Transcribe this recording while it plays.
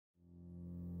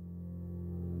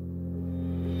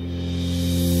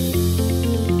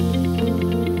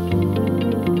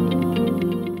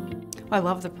I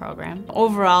love the program.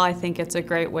 Overall, I think it's a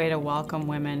great way to welcome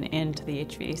women into the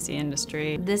HVAC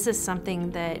industry. This is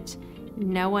something that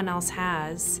no one else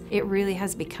has. It really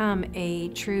has become a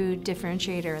true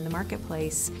differentiator in the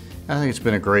marketplace. I think it's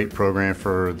been a great program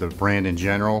for the brand in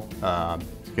general.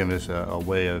 It's given us a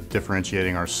way of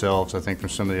differentiating ourselves, I think, from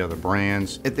some of the other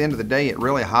brands. At the end of the day, it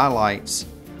really highlights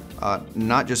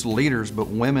not just leaders, but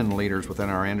women leaders within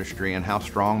our industry and how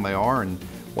strong they are and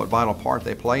what vital part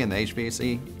they play in the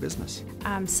HVAC business.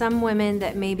 Some women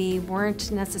that maybe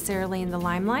weren't necessarily in the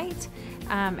limelight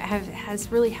has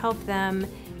really helped them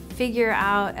figure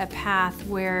out a path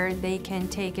where they can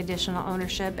take additional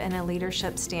ownership and a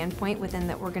leadership standpoint within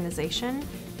the organization.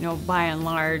 You know, by and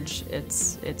large,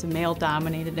 it's a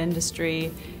male-dominated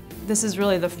industry. This is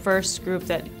really the first group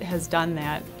that has done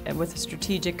that with a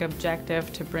strategic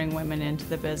objective to bring women into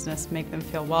the business, make them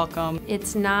feel welcome.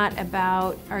 It's not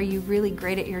about, are you really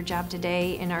great at your job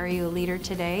today and are you a leader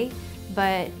today,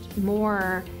 but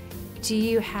more, do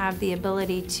you have the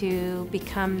ability to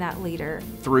become that leader?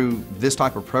 Through this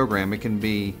type of program, it can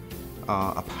be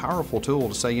a powerful tool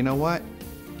to say, you know what,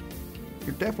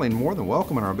 you're definitely more than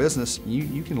welcome in our business.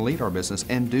 You can lead our business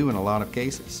and do in a lot of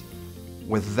cases.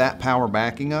 With that power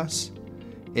backing us,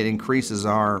 it increases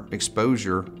our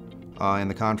exposure in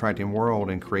the contracting world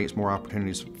and creates more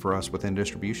opportunities for us within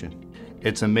distribution.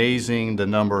 It's amazing the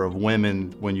number of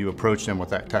women, when you approach them with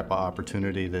that type of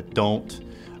opportunity, that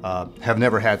have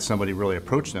never had somebody really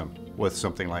approach them with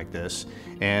something like this.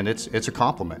 And it's a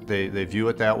compliment. They view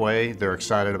it that way. They're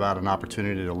excited about an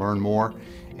opportunity to learn more.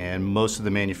 And most of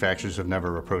the manufacturers have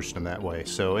never approached them that way.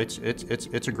 So it's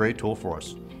a great tool for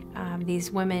us.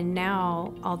 These women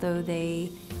now, although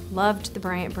they loved the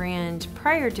Bryant brand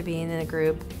prior to being in the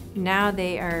group, now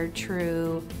they are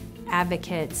true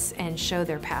advocates and show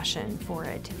their passion for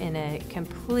it in a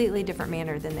completely different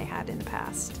manner than they had in the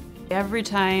past. Every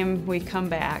time we come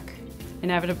back,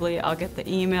 inevitably I'll get the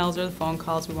emails or the phone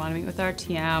calls. We want to meet with our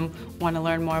TM, want to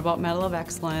learn more about Medal of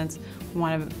Excellence, we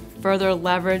want to further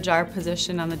leverage our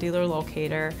position on the dealer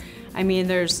locator. I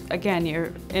mean, again,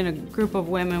 you're in a group of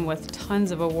women with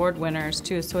tons of award winners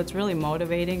too, so it's really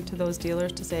motivating to those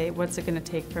dealers to say, what's it going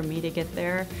to take for me to get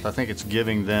there? I think it's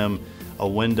giving them a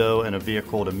window and a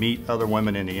vehicle to meet other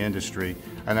women in the industry.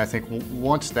 And I think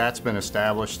once that's been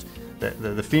established,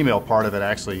 the female part of it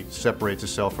actually separates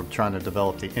itself from trying to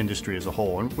develop the industry as a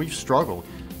whole. And we've struggled.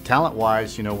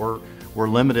 Talent-wise, you know, we're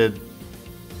limited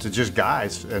to just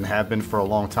guys and have been for a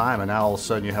long time. And now all of a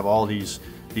sudden you have all these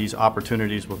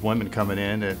opportunities with women coming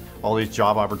in and all these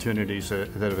job opportunities that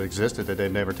have existed that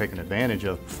they've never taken advantage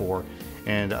of before.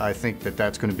 And I think that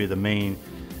that's going to be the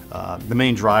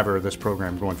main driver of this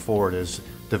program going forward is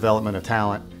development of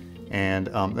talent. And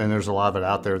there's a lot of it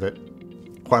out there that,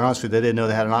 quite honestly, they didn't know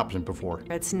they had an option before.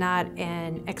 It's not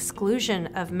an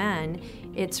exclusion of men.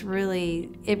 It really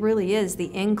is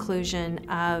the inclusion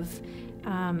of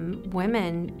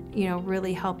women, you know,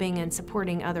 really helping and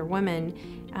supporting other women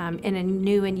in a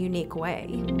new and unique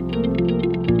way.